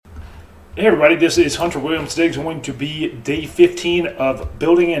Hey everybody, this is Hunter Williams. Today is going to be day 15 of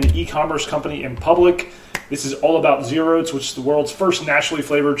building an e-commerce company in public. This is all about Zero Oats, which is the world's first naturally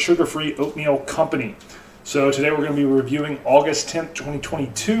flavored sugar-free oatmeal company. So today we're going to be reviewing August 10th,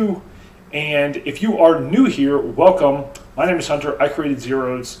 2022. And if you are new here, welcome. My name is Hunter. I created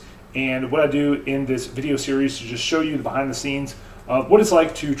Zero Oats. And what I do in this video series is just show you the behind the scenes of what it's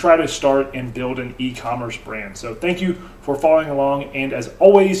like to try to start and build an e-commerce brand. So thank you for following along. And as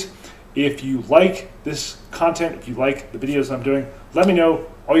always, if you like this content, if you like the videos I'm doing, let me know.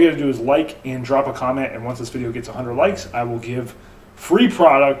 All you gotta do is like and drop a comment, and once this video gets 100 likes, I will give free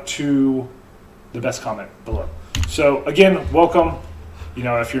product to the best comment below. So again, welcome. You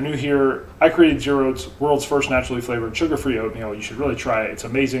know, if you're new here, I created Zero Oats, world's first naturally flavored sugar-free oatmeal. You should really try it. It's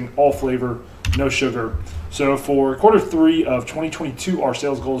amazing, all flavor, no sugar. So for quarter 3 of 2022, our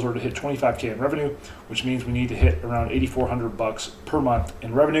sales goals are to hit 25K in revenue, which means we need to hit around $8,400 per month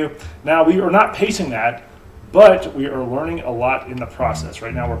in revenue. Now, we are not pacing that, but we are learning a lot in the process.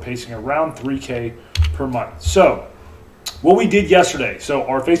 Right now, we're pacing around 3K per month. So what we did yesterday, so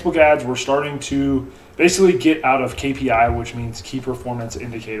our Facebook ads, we're starting to basically get out of KPI, which means key performance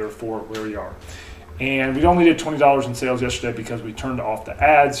indicator, for where we are. And we only did $20 in sales yesterday because we turned off the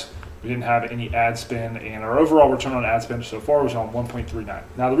ads. We didn't have any ad spend, and our overall return on ad spend so far was on 1.39.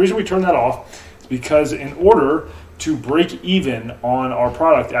 Now, the reason we turned that off is because in order to break even on our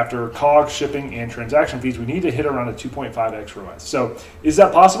product after COGS, shipping, and transaction fees, we need to hit around a 2.5x ROAS. So is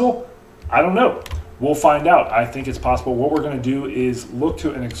that possible? I don't know. We'll find out. I think it's possible. What we're going to do is look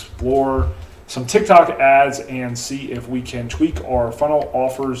to and explore some TikTok ads and see if we can tweak our funnel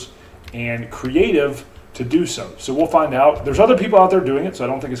offers and creative to do so. So we'll find out. There's other people out there doing it, so I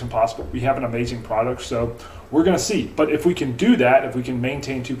don't think it's impossible. We have an amazing product, so we're going to see. But if we can do that, if we can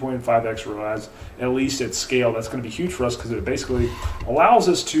maintain 2.5x ROAS, at least at scale, that's going to be huge for us because it basically allows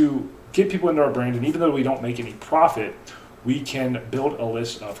us to get people into our brand. And even though we don't make any profit, we can build a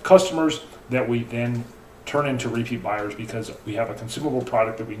list of customers that we then turn into repeat buyers because we have a consumable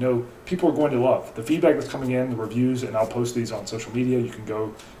product that we know people are going to love. The feedback that's coming in, the reviews, and I'll post these on social media. You can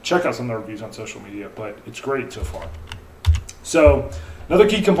go check out some of the reviews on social media, but it's great so far. So another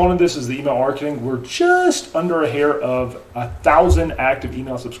key component of this is the email marketing. We're just under a hair of 1,000 active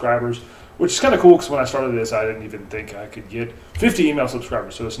email subscribers, which is kind of cool because when I started this, I didn't even think I could get 50 email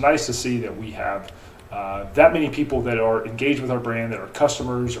subscribers. So it's nice to see that we have that many people that are engaged with our brand, that are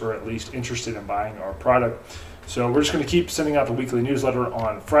customers or at least interested in buying our product. So we're just going to keep sending out the weekly newsletter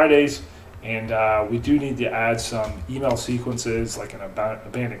on Fridays, and we do need to add some email sequences like an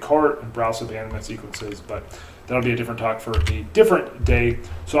abandoned cart and browse abandonment sequences, but that'll be a different talk for a different day.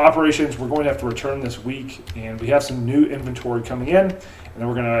 So operations, we're going to have to return this week, and we have some new inventory coming in, and then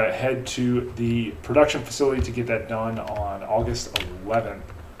we're going to head to the production facility to get that done on August 11th.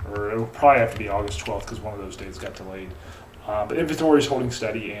 Or it'll probably have to be August 12th because one of those days got delayed. But inventory is holding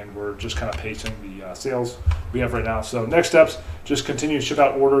steady, and we're just kind of pacing the sales we have right now. So next steps, just continue to ship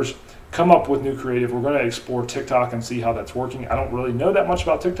out orders, come up with new creative. We're going to explore TikTok and see how that's working. I don't really know that much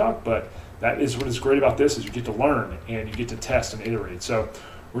about TikTok, but that is what is great about this is you get to learn and you get to test and iterate. So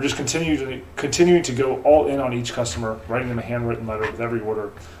we're just continuing to go all in on each customer, writing them a handwritten letter with every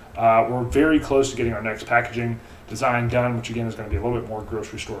order. We're very close to getting our next packaging design done, which again is going to be a little bit more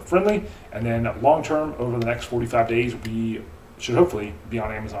grocery store friendly. And then long term, over the next 45 days, we should hopefully be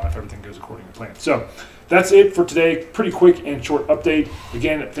on Amazon if everything goes according to plan. So that's it for today. Pretty quick and short update.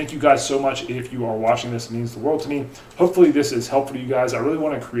 Again, thank you guys so much. If you are watching this, it means the world to me. Hopefully this is helpful to you guys. I really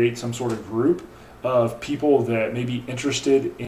want to create some sort of group of people that may be interested in